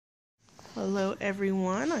Hello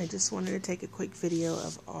everyone, I just wanted to take a quick video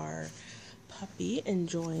of our puppy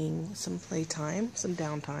enjoying some playtime, some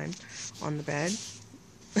downtime on the bed.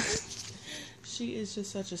 She is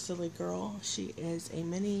just such a silly girl. She is a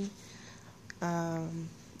mini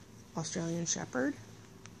Australian Shepherd,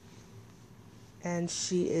 and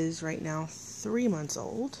she is right now 3 months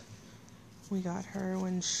old. We got her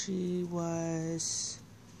when she was,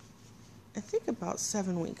 I think, about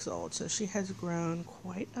 7 weeks old, so she has grown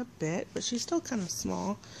quite a bit, but she's still kind of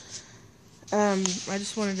small. I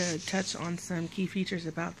just wanted to touch on some key features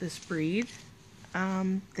about this breed.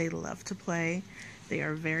 They love to play, they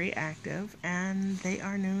are very active, and they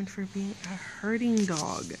are known for being a herding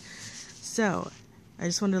dog. So, I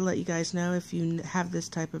just wanted to let you guys know, if you have this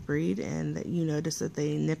type of breed and that you notice that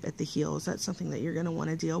they nip at the heels, that's something that you're going to want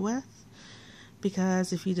to deal with.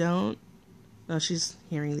 Because if you don't, oh, she's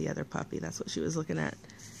hearing the other puppy. That's what she was looking at.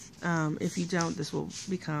 If you don't, this will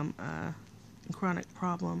become a chronic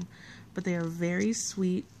problem. But they are very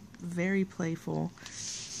sweet, very playful,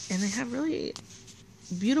 and they have really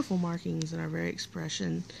beautiful markings and are very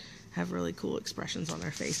have really cool expressions on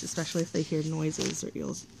their face, especially if they hear noises, or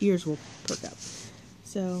ears will perk up.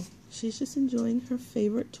 So she's just enjoying her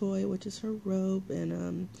favorite toy, which is her robe,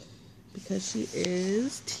 and because she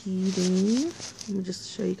is teething, let me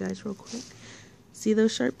just show you guys real quick. See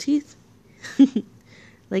those sharp teeth?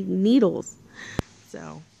 Like needles.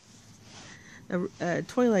 So a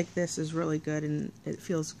toy like this is really good, and it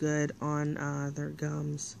feels good on their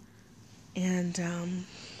gums. And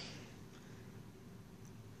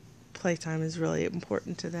playtime is really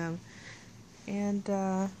important to them.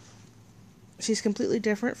 And she's completely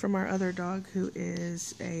different from our other dog, who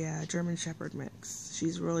is a German Shepherd mix.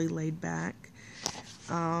 She's really laid back,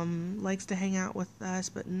 likes to hang out with us,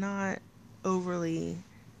 but not overly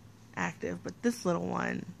active. But this little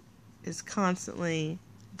one is constantly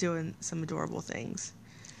doing some adorable things,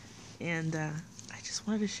 and I just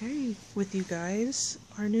wanted to share with you guys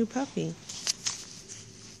our new puppy,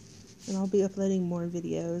 and I'll be uploading more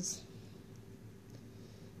videos.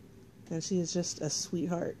 And she is just a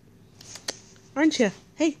sweetheart, aren't you?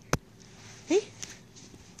 Hey, hey.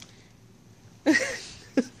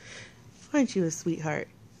 Aren't you a sweetheart?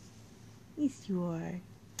 Yes, you are.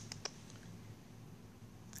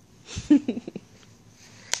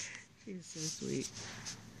 She's so sweet.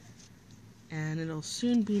 And it'll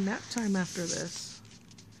soon be nap time after this.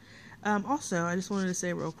 Also, I just wanted to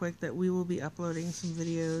say real quick that we will be uploading some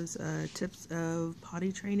videos, tips of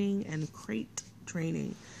potty training and crate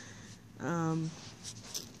training.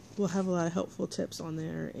 We'll have a lot of helpful tips on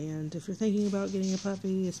there, and if you're thinking about getting a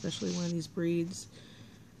puppy, especially one of these breeds,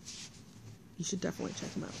 you should definitely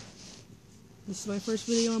check them out. This is my first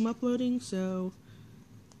video I'm uploading, so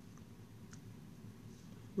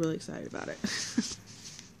really excited about it.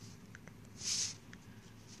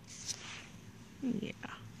 Yeah.